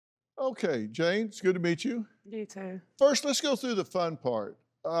Okay, Jane, it's good to meet you. You too. First, let's go through the fun part.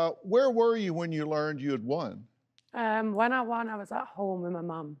 Where were you when you learned you had won? When I won, I was at home with my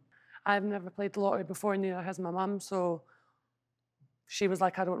mum. I've never played the lottery before, neither has my mum, so she was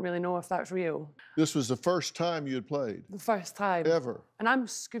like, I don't really know if that's real. This was the first time you had played? The first time. Ever? And I'm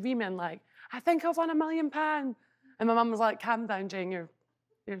screaming like, I think I've won £1 million. And my mum was like, calm down, Jane, do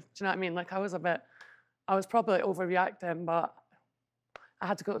you know what I mean? Like I was probably overreacting, but I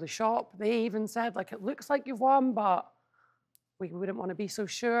had to go to the shop. They even said, like, it looks like you've won, but we wouldn't want to be so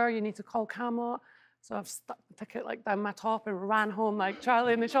sure. You need to call Camelot. So I've stuck the ticket like down my top and ran home like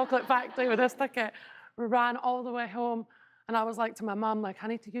Charlie in the Chocolate Factory with this ticket. We ran all the way home. And I was like to my mum, like, I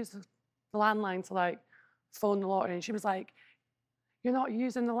need to use the landline to like phone the lottery. And she was like, you're not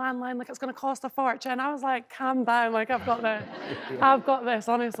using the landline, like it's gonna cost a fortune. I was like, calm down, like I've got this. I've got this,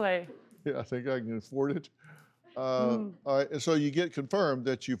 honestly. Yeah, I think I can afford it. All right, and so you get confirmed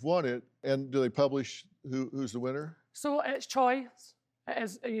that you've won it, and do they publish who's the winner? So it's choice. It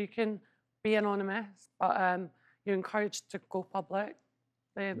is, you can be anonymous, but you're encouraged to go public.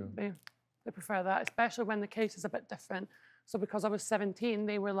 They prefer that, especially when the case is a bit different. So because I was 17,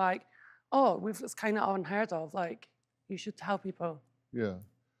 they were like, oh, it's kind of unheard of, like, you should tell people. Yeah.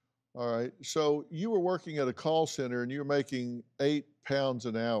 All right. So you were working at a call center and you were making £8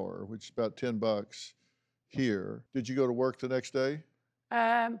 an hour, which is about $10 here. Did you go to work the next day?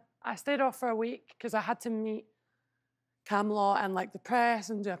 I stayed off for a week because I had to meet Camelot and like the press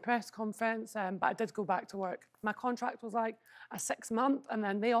and do a press conference, but I did go back to work. My contract was like a 6-month, and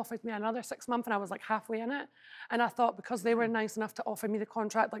then they offered me another 6 months, and I was like halfway in it. And I thought because they were nice enough to offer me the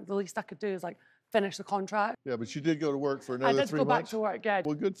contract, like the least I could do is like finish the contract. Yeah, but you did go to work for another 3 months? I did go back to work, yeah.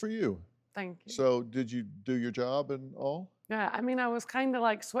 Well, good for you. Thank you. So did you do your job and all? Yeah, I mean, I was kind of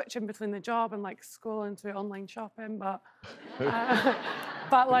like switching between the job and like scrolling through online shopping, but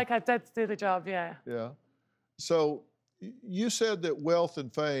like I did do the job, yeah. Yeah. So you said that wealth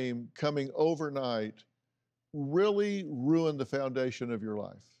and fame coming overnight really ruined the foundation of your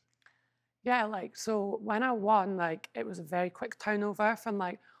life. Yeah, like, so when I won, like, it was a very quick turnover from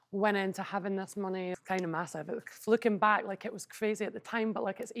like winning to having this money. It's kind of massive. It's, looking back, like it was crazy at the time, but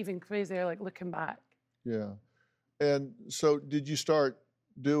like it's even crazier, like looking back. Yeah. And so did you start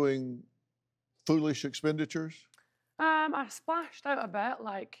doing foolish expenditures? I splashed out a bit,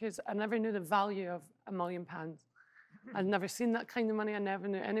 like, because I never knew the value of £1 million. I'd never seen that kind of money. I never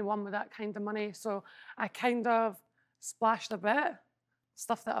knew anyone with that kind of money. So I kind of splashed a bit,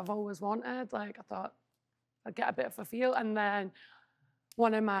 stuff that I've always wanted. Like, I thought I'd get a bit of a feel. And then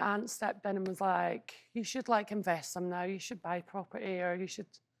one of my aunts stepped in and was like, you should like invest some now. You should buy property, or you should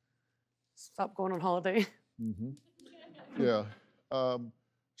stop going on holiday. Mm-hmm. Yeah.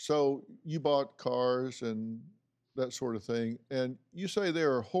 So you bought cars and that sort of thing. And you say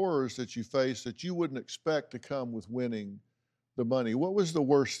there are horrors that you face that you wouldn't expect to come with winning the money. What was the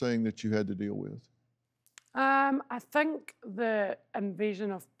worst thing that you had to deal with? I think the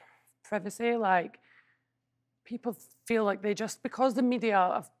invasion of privacy, like people feel like they just, because the media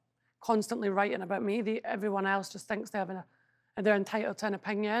are constantly writing about me, everyone else just thinks they're entitled to an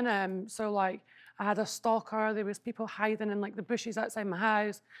opinion. So like I had a stalker, there was people hiding in like the bushes outside my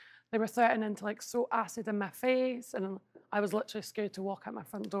house. They were threatening to like throw acid in my face, and I was literally scared to walk out my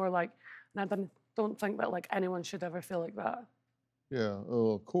front door. Like, and I don't think that like anyone should ever feel like that. Yeah,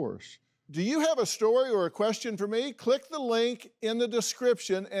 oh, of course. Do you have a story or a question for me? Click the link in the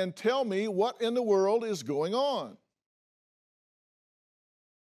description and tell me what in the world is going on.